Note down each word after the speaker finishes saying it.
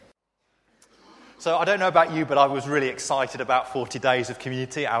So I don't know about you, but I was really excited about 40 Days of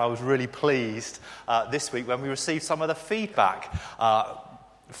Community, and I was really pleased this week when we received some of the feedback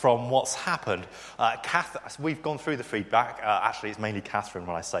from what's happened. We've gone through the feedback. Actually, it's mainly Catherine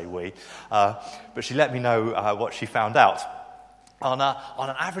when I say we, but she let me know what she found out. On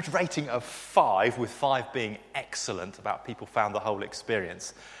an average rating of 5, with 5 being excellent, about people found the whole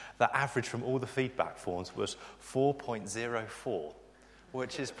experience, the average from all the feedback forms was 4.04.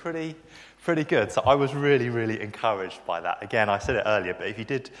 Which is pretty good. So I was really, really encouraged by that. Again, I said it earlier, but if you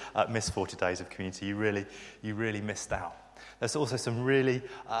did miss 40 Days of Community, you really missed out. There's also some really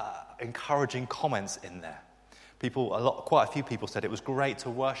encouraging comments in there. Quite a few people said it was great to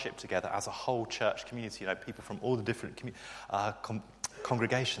worship together as a whole church community. You know, people from all the different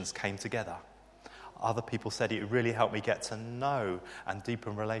congregations came together. Other people said it really helped me get to know and have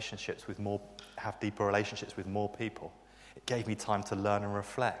deeper relationships with more people. It gave me time to learn and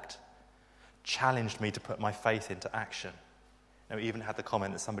reflect, challenged me to put my faith into action. And we even had the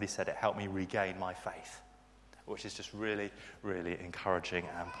comment that somebody said it helped me regain my faith, which is just really, really encouraging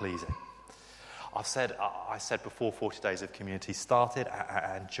and pleasing. I said before 40 Days of Community started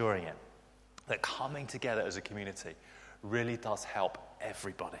and during it, that coming together as a community really does help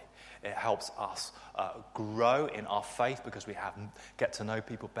everybody. It helps us grow in our faith because we get to know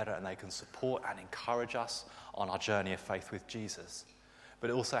people better and they can support and encourage us on our journey of faith with Jesus. But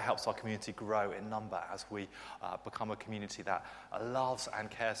it also helps our community grow in number as we become a community that loves and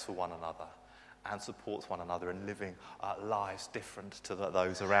cares for one another and supports one another in living lives different to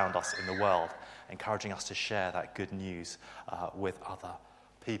those around us in the world, encouraging us to share that good news with other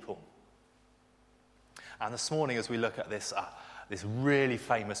people. And this morning, as we look at this really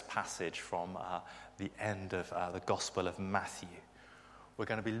famous passage from the end of the Gospel of Matthew, we're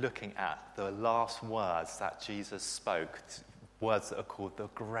going to be looking at the last words that Jesus spoke, words that are called the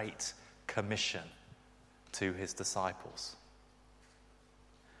Great Commission to his disciples.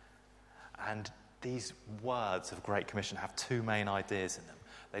 And these words of Great Commission have 2 main ideas in them.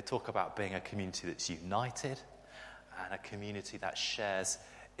 They talk about being a community that's united and a community that shares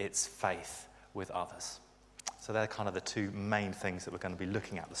its faith with others. So they're kind of the 2 main things that we're going to be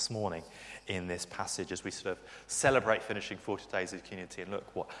looking at this morning in this passage as we sort of celebrate finishing 40 Days of Community and look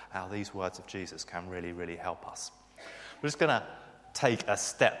how these words of Jesus can really, really help us. We're just going to take a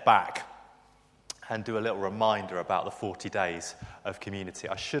step back and do a little reminder about the 40 Days of Community.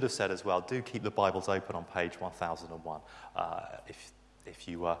 I should have said as well, do keep the Bibles open on page 1001 if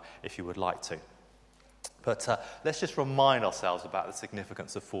you would like to. But let's just remind ourselves about the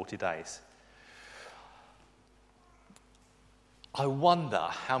significance of 40 days. I wonder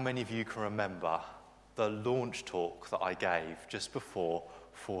how many of you can remember the launch talk that I gave just before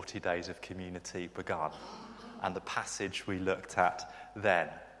 40 Days of Community began, and the passage we looked at then.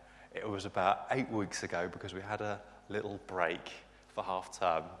 It was about 8 weeks ago because we had a little break for half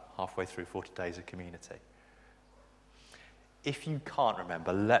term, halfway through 40 Days of Community. If you can't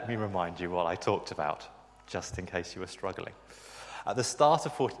remember, let me remind you what I talked about, just in case you were struggling. At the start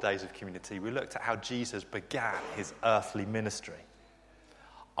of 40 Days of Community, we looked at how Jesus began his earthly ministry.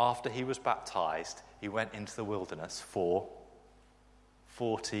 After he was baptized, he went into the wilderness for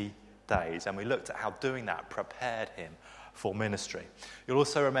 40 days, and we looked at how doing that prepared him for ministry. You'll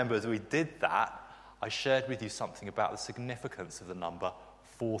also remember as we did that, I shared with you something about the significance of the number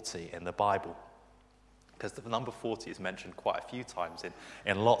 40 in the Bible. Because the number 40 is mentioned quite a few times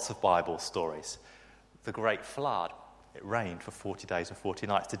in lots of Bible stories. The Great Flood, it rained for 40 days and 40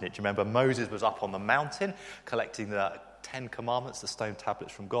 nights, didn't it? Do you remember Moses was up on the mountain collecting the 10 Commandments, the stone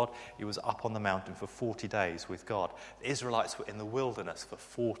tablets from God? He was up on the mountain for 40 days with God. The Israelites were in the wilderness for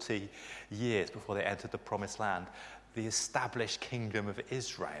 40 years before they entered the Promised Land. The established kingdom of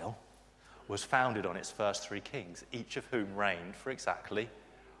Israel was founded on its first 3 kings, each of whom reigned for exactly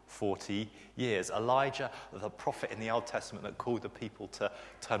 40 years. Elijah, the prophet in the Old Testament that called the people to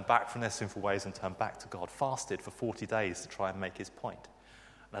turn back from their sinful ways and turn back to God, fasted for 40 days to try and make his point.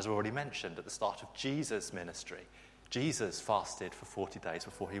 And as I already mentioned, at the start of Jesus' ministry, Jesus fasted for 40 days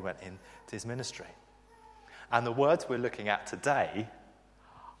before he went into his ministry. And the words we're looking at today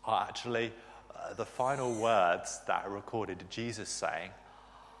are actually the final words that are recorded Jesus saying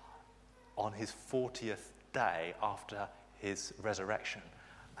on his 40th day after his resurrection.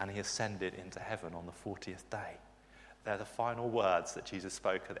 And he ascended into heaven on the 40th day. They're the final words that Jesus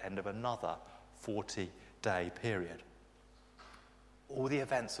spoke at the end of another 40-day period. All the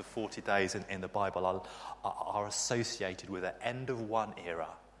events of 40 days in the Bible are associated with the end of one era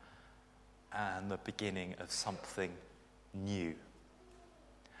and the beginning of something new.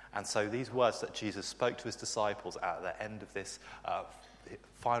 And so these words that Jesus spoke to his disciples at the end of this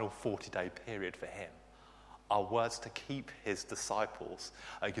final 40-day period for him are words to keep his disciples,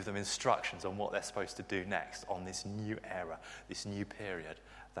 give them instructions on what they're supposed to do next on this new era, this new period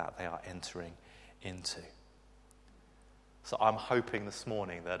that they are entering into. So I'm hoping this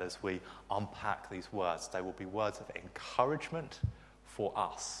morning that as we unpack these words, they will be words of encouragement for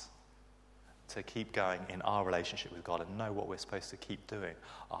us to keep going in our relationship with God and know what we're supposed to keep doing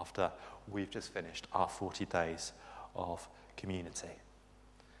after we've just finished our 40 days of community.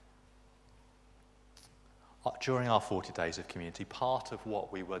 During our 40 days of community, part of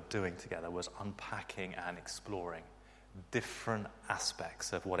what we were doing together was unpacking and exploring different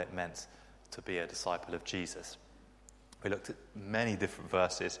aspects of what it meant to be a disciple of Jesus. We looked at many different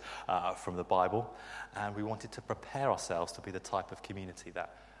verses from the Bible, and we wanted to prepare ourselves to be the type of community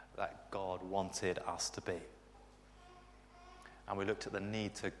that God wanted us to be. And we looked at the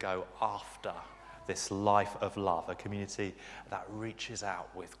need to go after this life of love, a community that reaches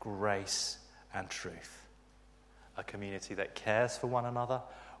out with grace and truth. A community that cares for one another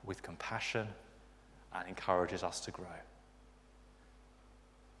with compassion and encourages us to grow.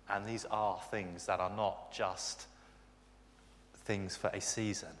 And these are things that are not just things for a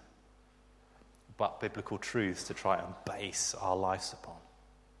season, but biblical truths to try and base our lives upon.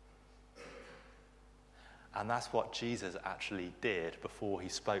 And that's what Jesus actually did before he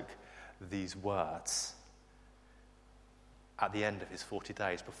spoke these words at the end of his 40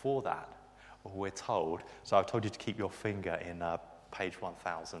 days. Before that, we're told, so I've told you to keep your finger in page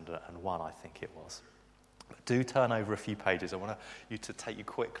 1001, I think it was. But do turn over a few pages. I want you to take you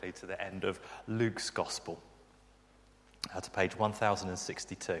quickly to the end of Luke's Gospel, to page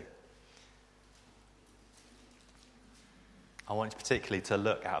 1062. I want you particularly to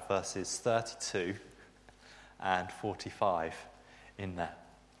look at verses 32 and 45 in there.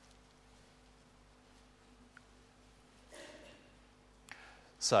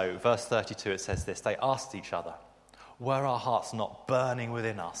 So, verse 32, it says this: they asked each other, were our hearts not burning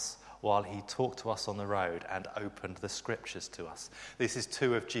within us while he talked to us on the road and opened the scriptures to us? This is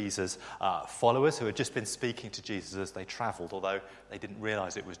two of Jesus' followers who had just been speaking to Jesus as they travelled, although they didn't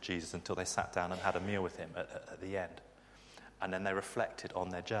realise it was Jesus until they sat down and had a meal with him at the end. And then they reflected on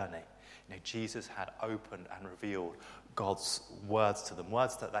their journey. You know, Jesus had opened and revealed God's words to them,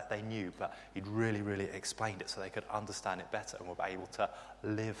 words that they knew, but he'd really, really explained it so they could understand it better and were able to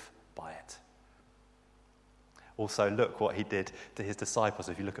live by it. Also, look what he did to his disciples.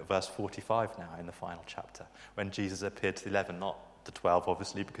 If you look at verse 45 now in the final chapter, when Jesus appeared to the 11, not the 12,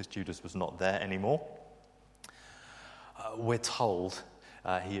 obviously, because Judas was not there anymore. We're told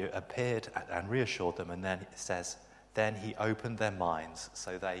he appeared and reassured them, and then it says, then he opened their minds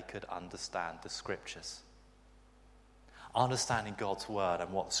so they could understand the scriptures. Understanding God's word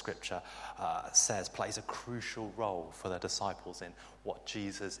and what the scripture says plays a crucial role for the disciples in what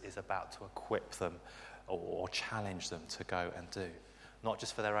Jesus is about to equip them or challenge them to go and do. Not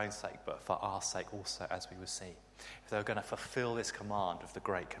just for their own sake, but for our sake also, as we will see. If they were going to fulfill this command of the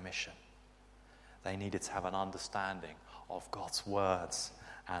Great Commission, they needed to have an understanding of God's words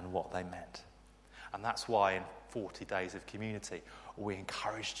and what they meant. And that's why in 40 days of community, we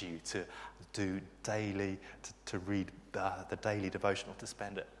encouraged you to do daily, to read the daily devotional, to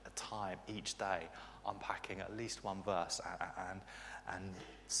spend a time each day unpacking at least one verse and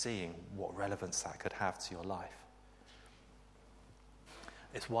seeing what relevance that could have to your life.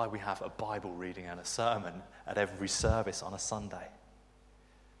 It's why we have a Bible reading and a sermon at every service on a Sunday.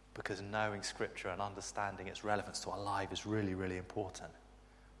 Because knowing Scripture and understanding its relevance to our life is really, really important.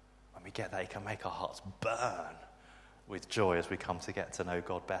 When we get that, it can make our hearts burn with joy as we come to get to know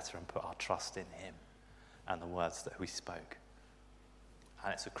God better and put our trust in him and the words that we spoke.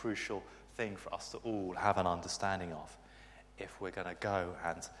 And it's a crucial thing for us to all have an understanding of if we're going to go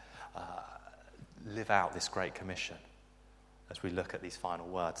and live out this Great Commission as we look at these final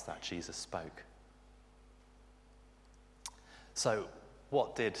words that Jesus spoke. So,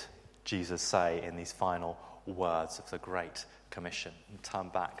 what did Jesus say in these final words of the Great Commission? And turn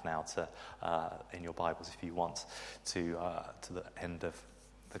back now to, in your Bibles if you want, to the end of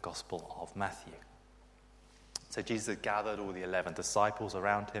the Gospel of Matthew. So Jesus had gathered all the 11 disciples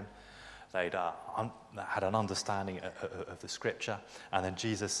around him. They'd had an understanding of the Scripture, and then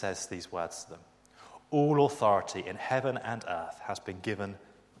Jesus says these words to them: all authority in heaven and earth has been given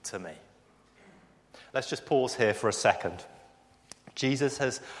to me. Let's just pause here for a second. Jesus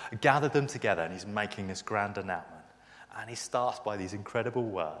has gathered them together and he's making this grand announcement. And he starts by these incredible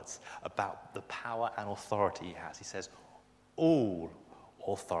words about the power and authority he has. He says, all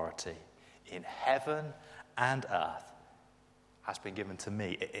authority in heaven and earth has been given to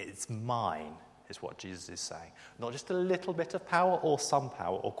me. It's mine, is what Jesus is saying. Not just a little bit of power or some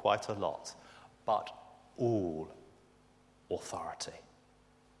power or quite a lot, but all authority.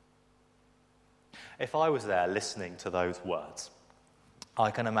 If I was there listening to those words, I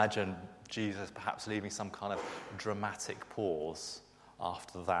can imagine Jesus perhaps leaving some kind of dramatic pause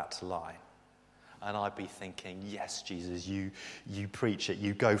after that line. And I'd be thinking, yes, Jesus, you preach it,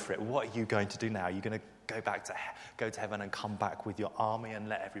 you go for it. What are you going to do now? You're going to go to heaven and come back with your army and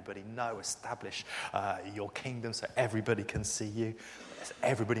let everybody know, establish your kingdom so everybody can see you, so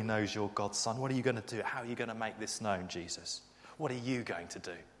everybody knows you're God's son. What are you going to do? How are you going to make this known, Jesus? What are you going to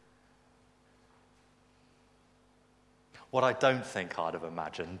do? What I don't think I'd have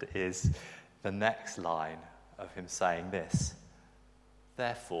imagined is the next line of him saying this: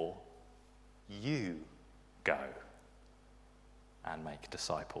 therefore, you go and make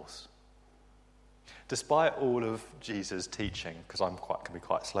disciples. Despite all of Jesus' teaching, because can be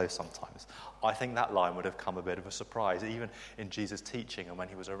quite slow sometimes, I think that line would have come a bit of a surprise. Even in Jesus' teaching and when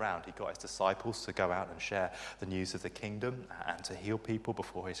he was around, he got his disciples to go out and share the news of the kingdom and to heal people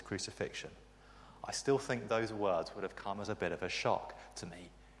before his crucifixion. I still think those words would have come as a bit of a shock to me.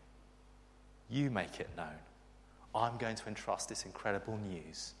 You make it known. I'm going to entrust this incredible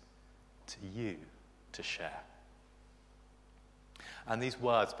news to you to share. And these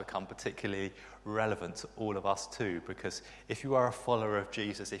words become particularly relevant to all of us too, because if you are a follower of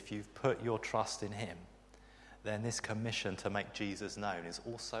Jesus, if you've put your trust in him, then this commission to make Jesus known is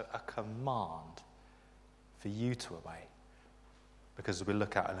also a command for you to obey. Because as we'll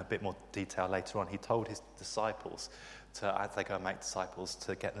look at in a bit more detail later on, he told his disciples, as they go and make disciples,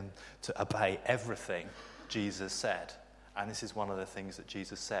 to get them to obey everything Jesus said. And this is one of the things that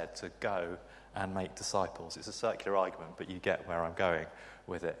Jesus said, to go and make disciples. It's a circular argument, but you get where I'm going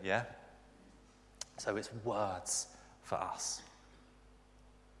with it, yeah? So it's words for us.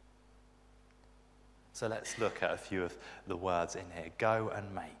 So let's look at a few of the words in here. Go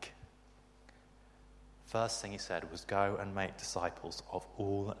and make. First thing he said was go and make disciples of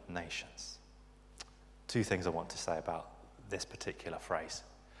all nations. Two things I want to say about this particular phrase.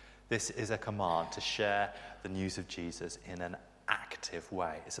 This is a command to share the news of Jesus in an active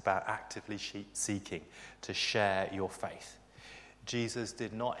way. It's about actively seeking to share your faith. Jesus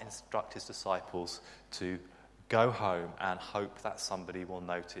did not instruct his disciples to go home and hope that somebody will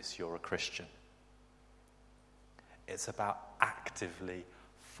notice you're a Christian. It's about actively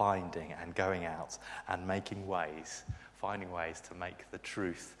finding and going out and finding ways to make the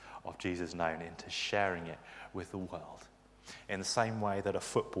truth of Jesus known, into sharing it with the world. In the same way that a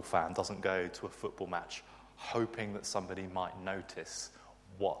football fan doesn't go to a football match hoping that somebody might notice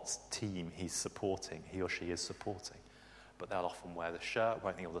what team he or she is supporting. But they'll often wear the shirt,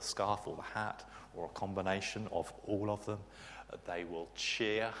 won't they, or the scarf or the hat, or a combination of all of them. They will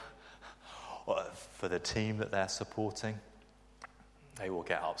cheer for the team that they're supporting. They will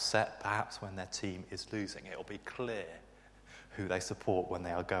get upset perhaps when their team is losing. It will be clear who they support when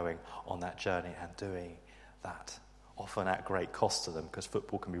they are going on that journey and doing that, often at great cost to them, because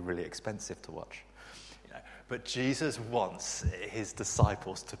football can be really expensive to watch. But Jesus wants his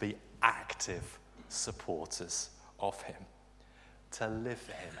disciples to be active supporters of him, to live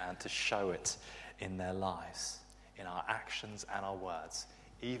for him and to show it in their lives, in our actions and our words,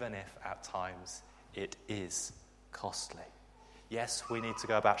 even if at times it is costly. Yes, we need to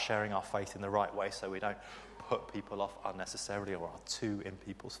go about sharing our faith in the right way so we don't put people off unnecessarily or are too in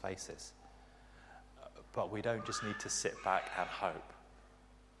people's faces. But we don't just need to sit back and hope.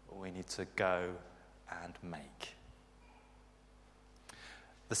 We need to go and make.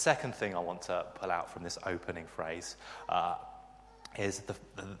 The second thing I want to pull out from this opening phrase is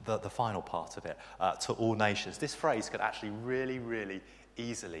the final part of it, to all nations. This phrase could actually really, really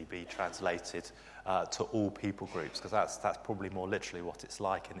easily be translated to all people groups, because that's probably more literally what it's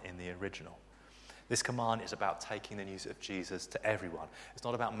like in the original. This command is about taking the news of Jesus to everyone. It's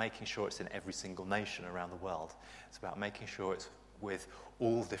not about making sure it's in every single nation around the world. It's about making sure it's with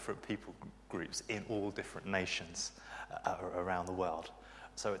all different people groups in all different nations around the world.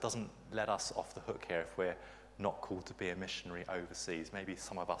 So it doesn't let us off the hook here if we're not called to be a missionary overseas. Maybe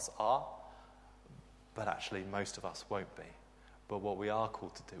some of us are, but actually most of us won't be. But what we are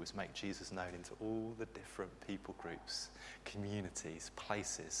called to do is make Jesus known into all the different people groups, communities,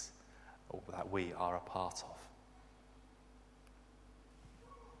 places that we are a part of.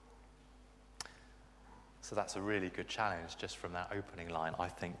 So that's a really good challenge just from that opening line, I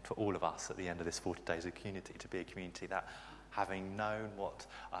think, for all of us at the end of this 40 days of community, to be a community that, having known what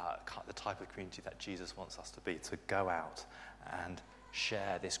the type of community that Jesus wants us to be, to go out and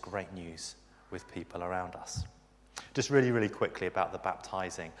share this great news with people around us. Just really, really quickly about the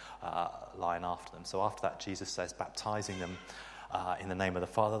baptizing line after them. So after that, Jesus says, baptizing them in the name of the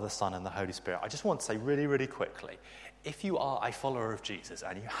Father, the Son, and the Holy Spirit. I just want to say really, really quickly, if you are a follower of Jesus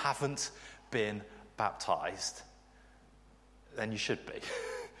and you haven't been baptized, then you should be,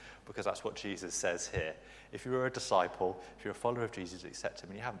 because that's what Jesus says here. If you're a disciple, if you're a follower of Jesus, accept him,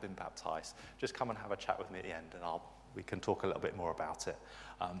 and you haven't been baptized, just come and have a chat with me at the end, and we can talk a little bit more about it.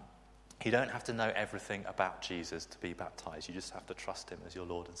 You don't have to know everything about Jesus to be baptized. You just have to trust him as your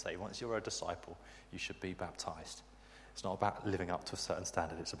Lord and Savior. Once you're a disciple, you should be baptized. It's not about living up to a certain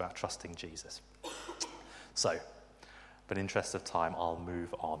standard. It's about trusting Jesus. So, but in interest of time, I'll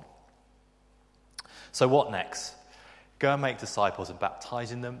move on. So what next? Go and make disciples and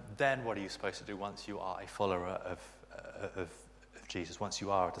baptizing them. Then what are you supposed to do once you are a follower of Jesus? Once you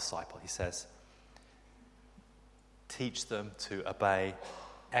are a disciple, he says, teach them to obey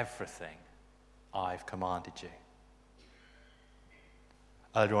everything I've commanded you.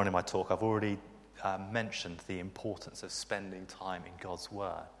 Earlier on in my talk, I've already mentioned the importance of spending time in God's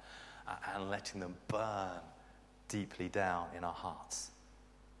word and letting them burn deeply down in our hearts.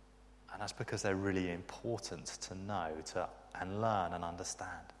 And that's because they're really important to know and learn and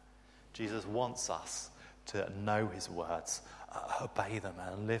understand. Jesus wants us to know his words, obey them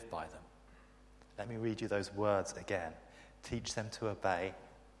and live by them. Let me read you those words again. Teach them to obey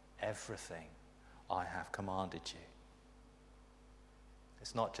everything I have commanded you.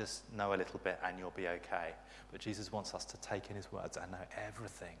 It's not just know a little bit and you'll be okay, but Jesus wants us to take in his words and know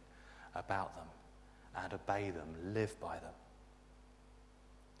everything about them and obey them, live by them.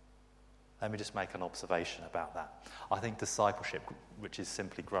 Let me just make an observation about that. I think discipleship, which is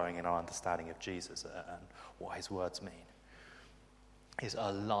simply growing in our understanding of Jesus and what his words mean, is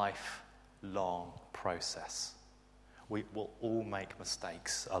a lifelong process. We will all make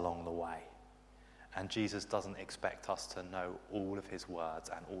mistakes along the way. And Jesus doesn't expect us to know all of his words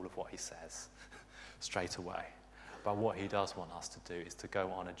and all of what he says straight away. But what he does want us to do is to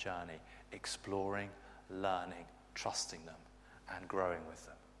go on a journey, exploring, learning, trusting them, and growing with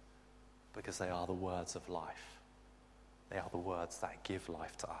them. Because they are the words of life. They are the words that give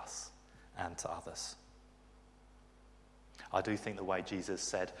life to us and to others. I do think the way Jesus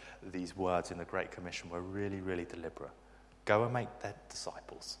said these words in the Great Commission were really, really deliberate. Go and make their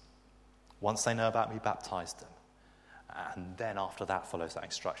disciples. Once they know about me, baptize them. And then after that follows that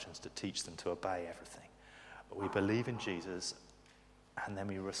instructions to teach them to obey everything. But we believe in Jesus, and then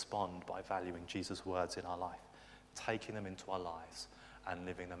we respond by valuing Jesus' words in our life, taking them into our lives and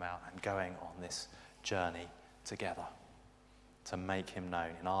living them out and going on this journey together to make him known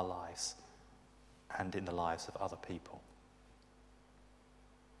in our lives and in the lives of other people.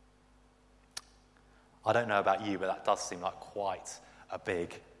 I don't know about you, but that does seem like quite a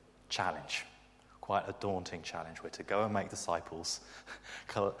big challenge, quite a daunting challenge. We're to go and make disciples,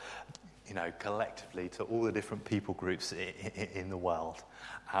 collectively to all the different people groups in the world.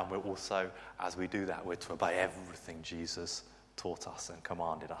 And we're also, as we do that, we're to obey everything Jesus taught us and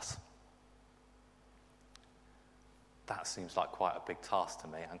commanded us. That seems like quite a big task to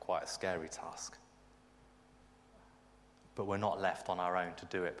me and quite a scary task. But we're not left on our own to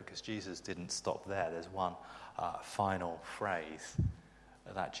do it, because Jesus didn't stop there. There's one final phrase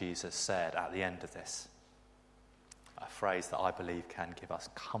that Jesus said at the end of this. A phrase that I believe can give us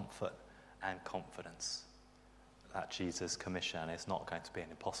comfort and confidence that Jesus' commission is not going to be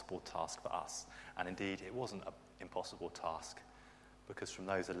an impossible task for us. And indeed, it wasn't an impossible task, because from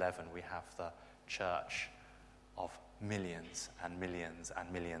those 11 we have the church of millions and millions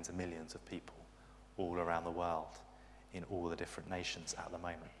and millions and millions of people all around the world in all the different nations at the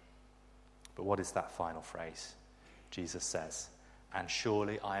moment. But what is that final phrase? Jesus says, "And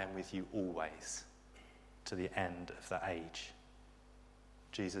surely I am with you always to the end of the age."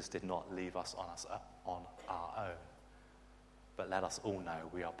 Jesus did not leave us on our own, but let us all know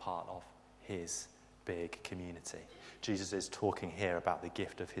we are part of his big community. Jesus is talking here about the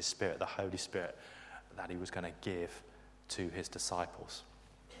gift of his Spirit, the Holy Spirit, that he was going to give to his disciples.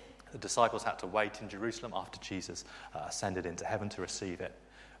 The disciples had to wait in Jerusalem after Jesus ascended into heaven to receive it.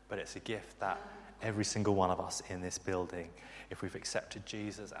 But it's a gift that every single one of us in this building, if we've accepted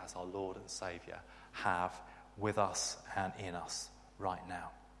Jesus as our Lord and Saviour, have with us and in us right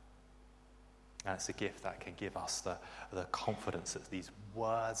now. And it's a gift that can give us the confidence that these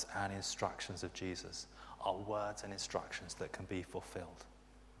words and instructions of Jesus are words and instructions that can be fulfilled.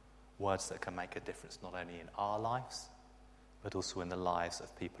 Words that can make a difference not only in our lives, but also in the lives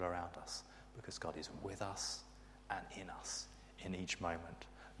of people around us, because God is with us and in us in each moment,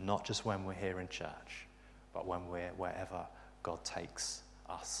 not just when we're here in church, but when we're wherever God takes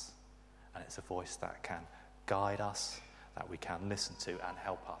us. And it's a voice that can guide us, that we can listen to and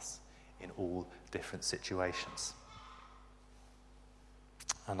help us in all different situations.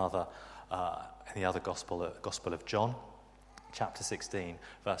 In the other Gospel of John, chapter 16,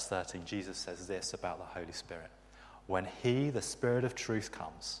 verse 13, Jesus says this about the Holy Spirit. When he, the Spirit of truth,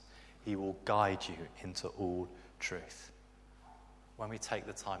 comes, he will guide you into all truth. When we take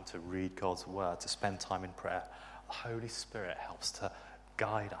the time to read God's word, to spend time in prayer, the Holy Spirit helps to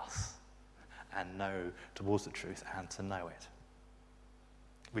guide us and know towards the truth and to know it.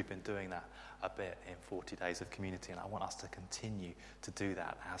 We've been doing that a bit in 40 Days of Community, and I want us to continue to do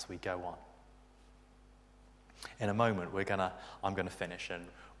that as we go on. In a moment, I'm going to finish, and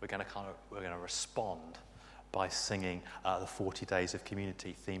we're going to respond by singing the 40 Days of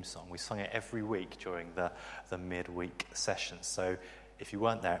Community theme song. We sung it every week during the midweek sessions. So if you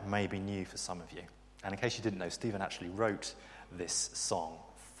weren't there, it may be new for some of you. And in case you didn't know, Stephen actually wrote this song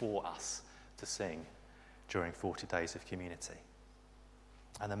for us to sing during 40 Days of Community.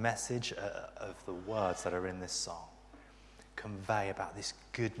 And the message of the words that are in this song convey about this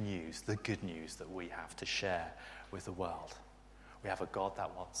good news, the good news that we have to share with the world. We have a God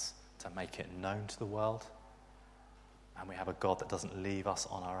that wants to make it known to the world, and we have a God that doesn't leave us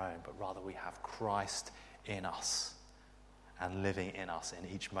on our own, but rather we have Christ in us and living in us in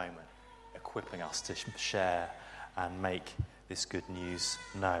each moment, equipping us to share and make this good news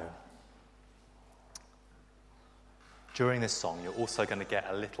known. During this song, you're also going to get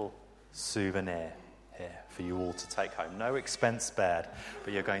a little souvenir here for you all to take home. No expense spared,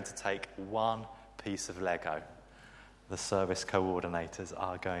 but you're going to take one piece of Lego. The service coordinators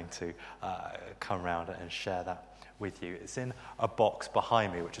are going to come around and share that with you. It's in a box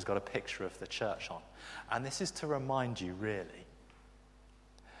behind me, which has got a picture of the church on. And this is to remind you, really,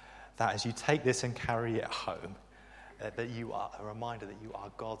 that as you take this and carry it home, that you are a reminder that you are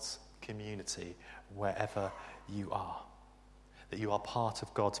God's community wherever you are. That you are part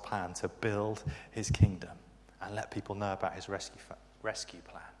of God's plan to build his kingdom and let people know about his rescue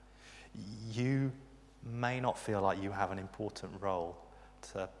plan. You may not feel like you have an important role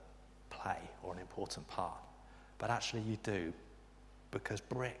to play or an important part, but actually you do, because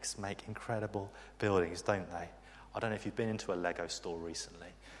bricks make incredible buildings, don't they? I don't know if you've been into a Lego store recently,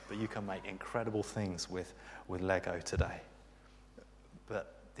 but you can make incredible things with Lego today.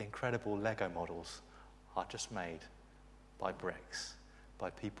 But the incredible Lego models are just made by bricks, by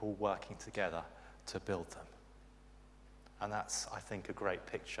people working together to build them. And that's, I think, a great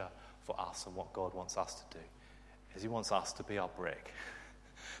picture for us and what God wants us to do, is he wants us to be our brick,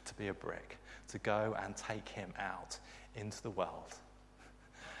 to be a brick, to go and take him out into the world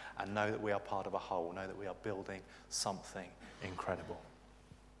and know that we are part of a whole, know that we are building something incredible.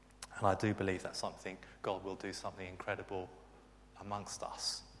 And I do believe that's something, God will do something incredible amongst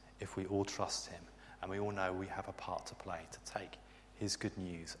us if we all trust him and we all know we have a part to play to take his good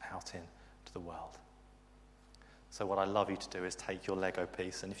news out into the world. So what I'd love you to do is take your Lego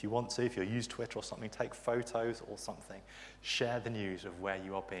piece, and if you want to, if you use Twitter or something, take photos or something. Share the news of where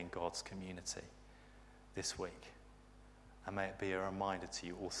you are being God's community this week. And may it be a reminder to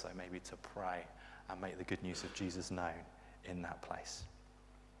you also maybe to pray and make the good news of Jesus known in that place.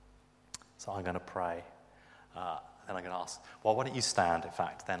 So I'm going to pray, then I'm going to ask, well, why don't you stand, in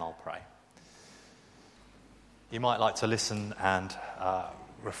fact, then I'll pray. You might like to listen and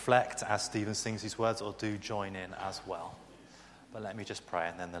reflect as Stephen sings these words, or do join in as well. But let me just pray,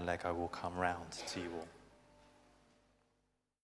 and then the Lego will come round to you all.